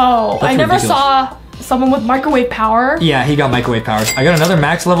 Whoa. That's I never ridiculous. saw someone with microwave power. Yeah, he got microwave powers. I got another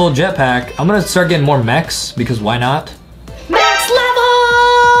max level jetpack. I'm gonna start getting more mechs because why not? Max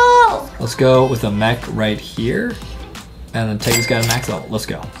level! Let's go with a mech right here and then take this guy to max level. Let's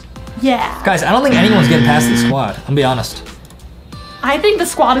go. Yeah. Guys, I don't think anyone's getting past this squad. I'm gonna be honest. I think the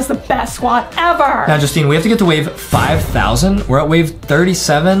squad is the best squad ever. Now, Justine, we have to get to wave 5,000. We're at wave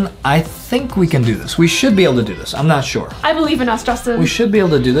 37. I think we can do this. We should be able to do this. I'm not sure. I believe in us, Justin. We should be able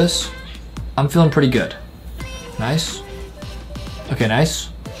to do this. I'm feeling pretty good. Nice. Okay, nice.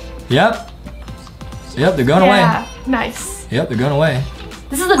 Yep. Yep, they're going away. Nice. Yep, they're going away.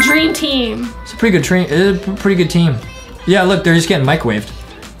 This is a dream team. It's a pretty good pretty good team. Yeah, look, they're just getting microwaved.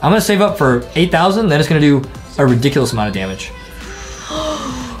 I'm gonna save up for 8,000, then it's gonna do a ridiculous amount of damage.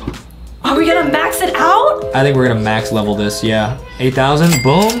 Are we gonna max it out? I think we're gonna max level this, yeah. 8,000,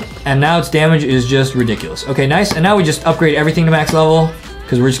 boom, and now its damage is just ridiculous. Okay, nice, and now we just upgrade everything to max level,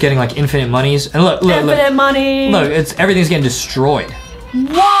 because we're just getting like infinite monies. And look, Infinite money. Look, everything's getting destroyed.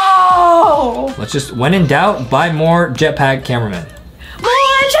 Whoa! Let's just, when in doubt, buy more jetpack cameramen.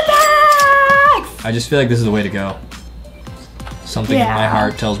 More jetpacks! I just feel like this is the way to go. Something in my Yeah.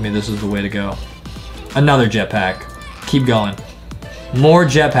 heart tells me this is the way to go. Another jetpack. Keep going. More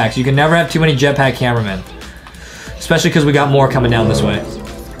jetpacks. You can never have too many jetpack cameramen. Especially because we got more coming down this way.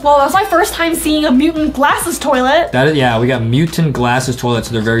 Well, that's my first time seeing a mutant glasses toilet. That is, yeah, we got mutant glasses toilets,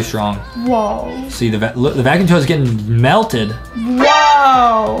 so they're very strong. Whoa. See, the vacuum toilet's getting melted.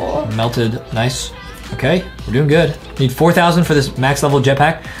 Whoa. Melted, nice. Okay, we're doing good. Need 4,000 for this max level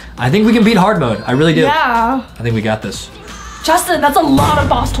jetpack. I think we can beat hard mode. I really do. Yeah. I think we got this. Justin, that's a lot of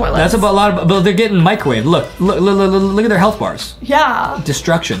boss toilets. That's about a lot of, but they're getting microwaved. Look at their health bars. Yeah.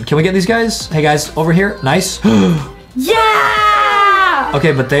 Destruction. Can we get these guys? Hey guys, over here. Nice. Yeah!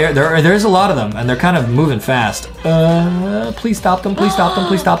 Okay, but there's a lot of them, and they're kind of moving fast. Please stop them. Please stop them.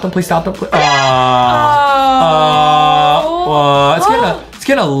 Please stop them. Please stop them. It's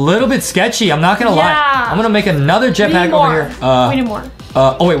getting a little bit sketchy. I'm not gonna lie. I'm gonna make another jetpack over here. We need more.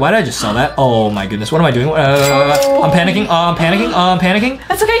 Oh wait, why did I just sell that? Oh my goodness, what am I doing? I'm panicking. I'm panicking. I'm panicking.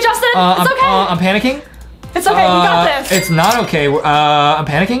 It's okay, Justin. It's okay. I'm panicking. It's okay. We got this. It's not okay. I'm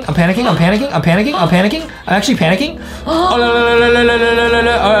panicking. I'm panicking. I'm panicking. I'm panicking. I'm panicking. I'm actually panicking.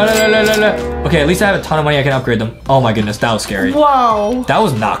 Okay, at least I have a ton of money. I can upgrade them. Oh my goodness, that was scary. Whoa. That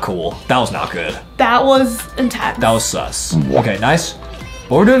was not cool. That was not good. That was intense. That was sus. Okay, nice.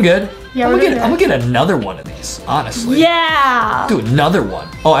 But we're doing good. Yeah, I'm gonna get another one of these, honestly. Yeah. Do another one.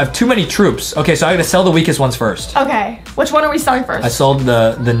 Oh, I have too many troops. Okay, so I gotta sell the weakest ones first. Okay. Which one are we selling first? I sold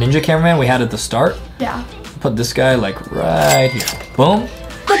the ninja cameraman we had at the start. Yeah. Put this guy like right here. Boom.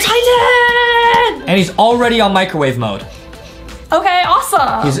 The Titan! And he's already on microwave mode. Okay,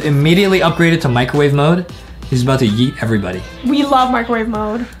 awesome. He's immediately upgraded to microwave mode. He's about to yeet everybody. We love microwave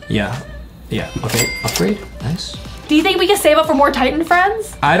mode. Yeah. Okay, upgrade. Nice. Do you think we can save up for more Titan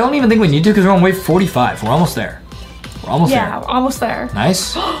friends? I don't even think we need to because we're on wave 45. We're almost there. We're almost there. Yeah, we're almost there.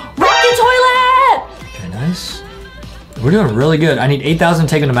 Nice. Rocket toilet! Okay, nice. We're doing really good. I need 8,000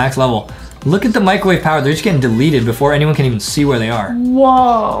 taken to max level. Look at the microwave power. They're just getting deleted before anyone can even see where they are.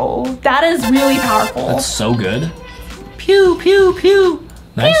 Whoa, that is really powerful. That's so good. Pew, pew, pew.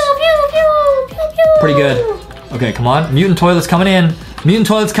 Nice. Pew, pew, pew, pew, pew. Pretty good. Okay, come on. Mutant toilets coming in. Mutant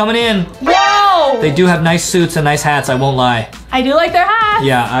toilets coming in. Whoa! They do have nice suits and nice hats, I won't lie. I do like their hats.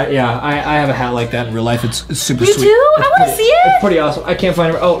 Yeah, I have a hat like that in real life. It's super You sweet. do? I want to see it. It's pretty awesome. I can't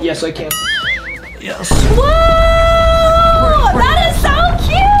find it. Oh, yes, I can. Yes. Whoa! That is so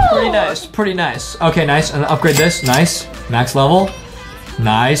cute. Pretty nice, pretty nice. Okay, nice. And upgrade this. Nice. Max level.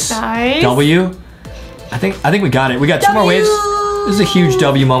 Nice. Nice. W. I think we got it. We got two more waves. This is a huge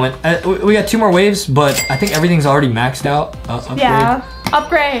W moment. We got 2 more waves, but I think everything's already maxed out. Upgrade. Yeah.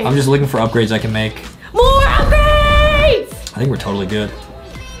 Upgrade. I'm just looking for upgrades I can make. More upgrades. I think we're totally good.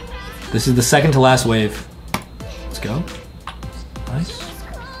 This is the second to last wave. Let's go. Nice.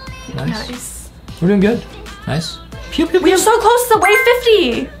 Nice. We're doing good. Nice. Pew, pew, pew. We are so close to wave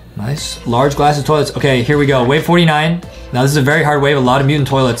 50. Nice. Large glass of toilets. Okay, here we go. Wave 49. Now this is a very hard wave. A lot of mutant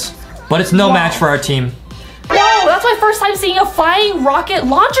toilets. But it's no match for our team. Whoa, that's my first time seeing a flying rocket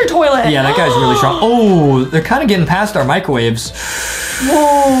launcher toilet. Yeah, that guy's really strong. Oh, they're kind of getting past our microwaves.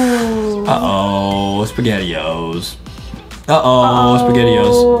 Whoa. Uh-oh, SpaghettiOs. Uh-oh,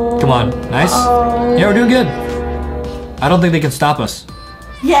 SpaghettiOs. Come on, nice. Yeah, we're doing good. I don't think they can stop us.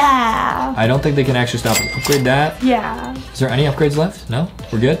 Yeah. I don't think they can actually stop us. Upgrade that. Yeah. Is there any upgrades left? No?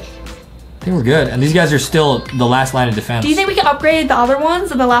 We're good? I think we're good. And these guys are still the last line of defense. Do you think we can upgrade the other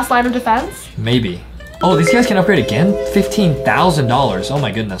ones in the last line of defense? Maybe. Oh, these guys can upgrade again? $15,000. Oh my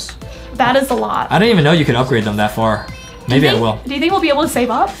goodness. That is a lot. I didn't even know you could upgrade them that far. Maybe I will. Do you think we'll be able to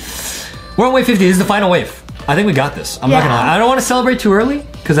save up? We're on wave 50. This is the final wave. I think we got this. I'm not gonna lie. I don't want to celebrate too early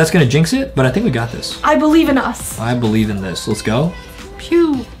because that's gonna jinx it, but I think we got this. I believe in us. I believe in this. Let's go.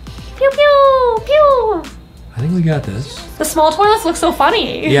 Pew. Pew, pew, pew. I think we got this. The small toilets look so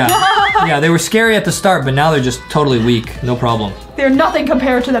funny. Yeah. Yeah, they were scary at the start, but now they're just totally weak. No problem. They're nothing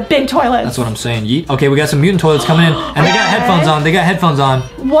compared to the big toilets. That's what I'm saying. Yeet. Okay, we got some mutant toilets coming in, and they got headphones on. They got headphones on.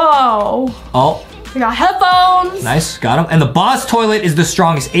 Whoa. Oh. We got headphones. Nice, got them. And the boss toilet is the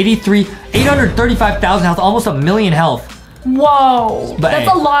strongest. 835,000 health, almost 1,000,000 health. Whoa. But that's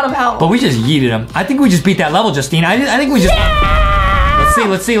hey, a lot of health. But we just yeeted him. I think we just beat that level, Justine. I think we just... Yeah!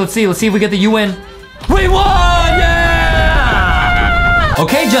 Let's see if we get the U-win. We won! Yeah!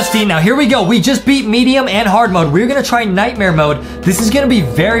 Okay, Justine, now here we go. We just beat medium and hard mode. We're gonna try nightmare mode. This is gonna be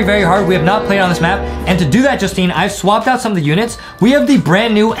very, very hard. We have not played on this map. And to do that, Justine, I've swapped out some of the units. We have the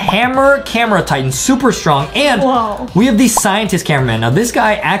brand new Hammer Camera Titan, super strong. And we have the Scientist Cameraman. Now, this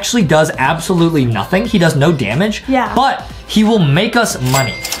guy actually does absolutely nothing. He does no damage. Yeah. But he will make us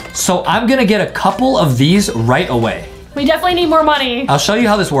money. So I'm gonna get a couple of these right away. We definitely need more money. I'll show you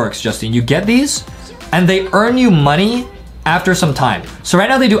how this works, Justine. You get these, and they earn you money after some time. So right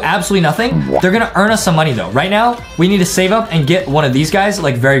now they do absolutely nothing. They're gonna earn us some money though. Right now, we need to save up and get one of these guys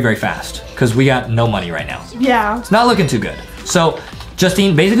like very, very fast because we got no money right now. Yeah. It's not looking too good. So,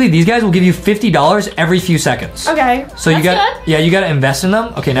 Justine, basically these guys will give you $50 every few seconds. Okay. So you got, yeah, you gotta invest in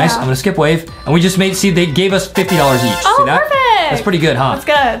them. Okay, nice. I'm gonna skip wave, and we just made. See, they gave us $50 each. Oh, see that? perfect. That's pretty good, huh? That's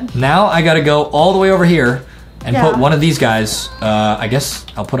good. Now I gotta go all the way over here and put one of these guys. I guess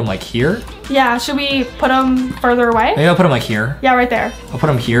I'll put them like here. Yeah. Should we put them further away? Maybe I'll put them like here. Yeah, right there. I'll put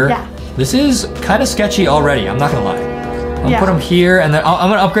them here. Yeah. This is kind of sketchy already. I'm not gonna lie. I'll put him here, and then I'm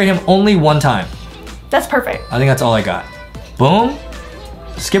gonna upgrade him only one time. That's perfect. I think that's all I got. Boom.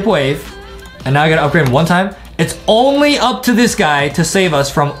 Skip wave. And now I gotta upgrade him one time. It's only up to this guy to save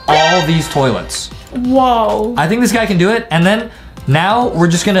us from all these toilets. Whoa. I think this guy can do it. And then now we're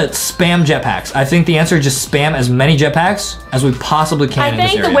just gonna spam jetpacks. I think the answer is just spam as many jetpacks as we possibly can in this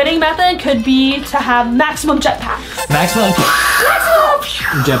area. I think the winning method could be to have maximum jetpacks. Maximum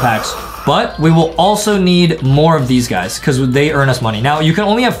jetpacks. But we will also need more of these guys because they earn us money. Now you can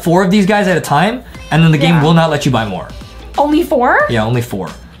only have 4 of these guys at a time, and then the game will not let you buy more. Only 4? Yeah, only 4.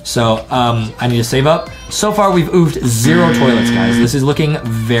 So I need to save up. So far we've oofed 0 toilets, guys. This is looking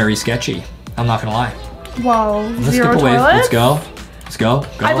very sketchy. I'm not gonna lie. Whoa, Let's 0 skip a wave. toilets? Let's go. Let's go.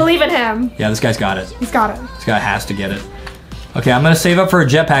 Go. I believe in him. Yeah, this guy's got it. He's got it. This guy has to get it. Okay, I'm gonna save up for a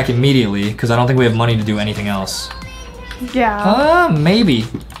jetpack immediately because I don't think we have money to do anything else. Yeah. Maybe.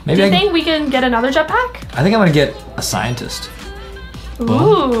 Do you think we can get another jetpack? I think I'm gonna get a scientist.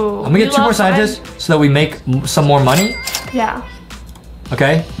 Ooh. I'm gonna get 2 more scientists so that we make some more money. Yeah.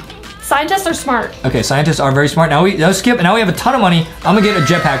 Okay. Scientists are smart. Okay, scientists are very smart. Now we skip, and now we have a ton of money. I'm gonna get a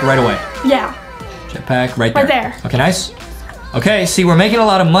jetpack right away. Yeah. Jetpack right there. Right there. Okay, nice. Okay, see, we're making a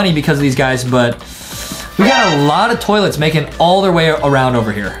lot of money because of these guys, but we got a lot of toilets making all their way around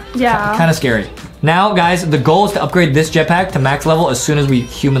over here. Yeah. Kind of scary. Now, guys, the goal is to upgrade this jetpack to max level as soon as we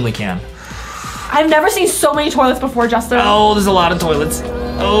humanly can. I've never seen so many toilets before, Justin. Oh, there's a lot of toilets.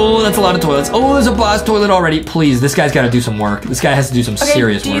 Oh, that's a lot of toilets. Oh, there's a boss toilet already. Please, this guy's got to do some work. This guy has to do some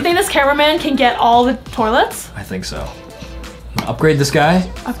serious work. Do you think this cameraman can get all the toilets? I think so. I'm gonna upgrade this guy.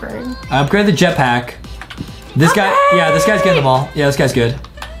 Upgrade. I upgrade the jetpack. This guy, yeah, this guy's getting them all. Yeah, this guy's good.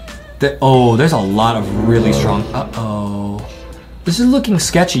 Oh, there's a lot of really strong. Uh-oh. This is looking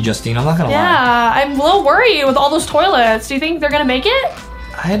sketchy, Justine. I'm not gonna lie. Yeah, I'm a little worried with all those toilets. Do you think they're gonna make it?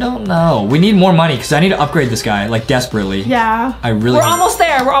 I don't know. We need more money because I need to upgrade this guy, like, desperately. Yeah. I really We're almost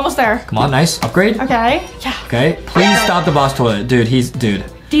there. We're almost there. Come on, nice. Upgrade. Okay. Yeah. Okay. Please stop the boss toilet. Dude, dude.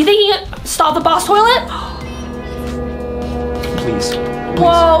 Do you think he can stop the boss toilet? Please.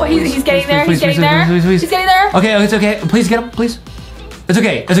 Whoa, he's getting there. He's getting there. He's getting there. Okay, it's okay. Please get him, please. It's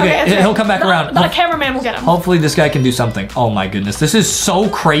okay. It's okay. He'll come back around. The cameraman will get him. Hopefully this guy can do something. Oh my goodness. This is so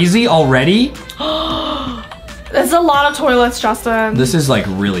crazy already. There's a lot of toilets, Justin. This is like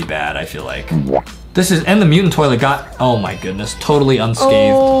really bad, I feel like. And the mutant toilet got, oh my goodness, totally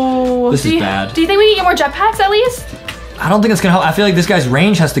unscathed. Oh, this is bad. Do you think we can get more jetpacks at least? I don't think it's gonna help. I feel like this guy's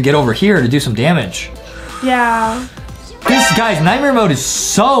range has to get over here to do some damage. Yeah. Guys, nightmare mode is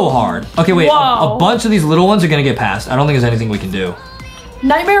so hard. Okay, wait, a bunch of these little ones are gonna get past. I don't think there's anything we can do.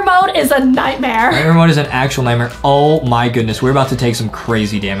 Nightmare mode is a nightmare. Nightmare mode is an actual nightmare. Oh my goodness, we're about to take some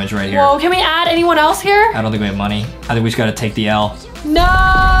crazy damage right here. Whoa, can we add anyone else here? I don't think we have money. I think we just gotta take the L. No!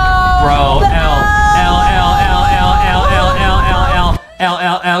 Bro,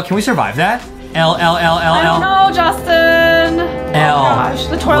 L. Can we survive that? L. I don't know, Justin. L. Oh gosh,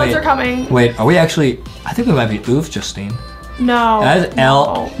 the toilets are coming. Wait, are we actually? I think we might be oof, Justine. No. That is L.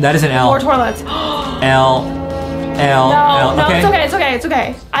 No. That is an L. More toilets. L. No, Okay. it's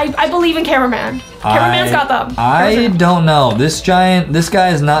okay. I believe in cameraman. Cameraman's got them. I don't know. This guy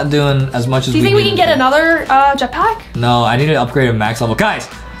is not doing as much as we need. Do you think we can get another jetpack? No, I need to upgrade to max level. Guys,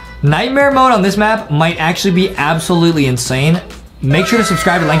 nightmare mode on this map might actually be absolutely insane. Make sure to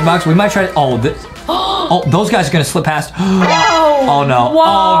subscribe to LankyBox. We might try to, oh, those guys are gonna slip past. Oh no, Whoa.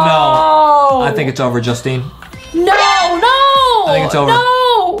 oh no. I think it's over, Justine. No. I think it's over. No.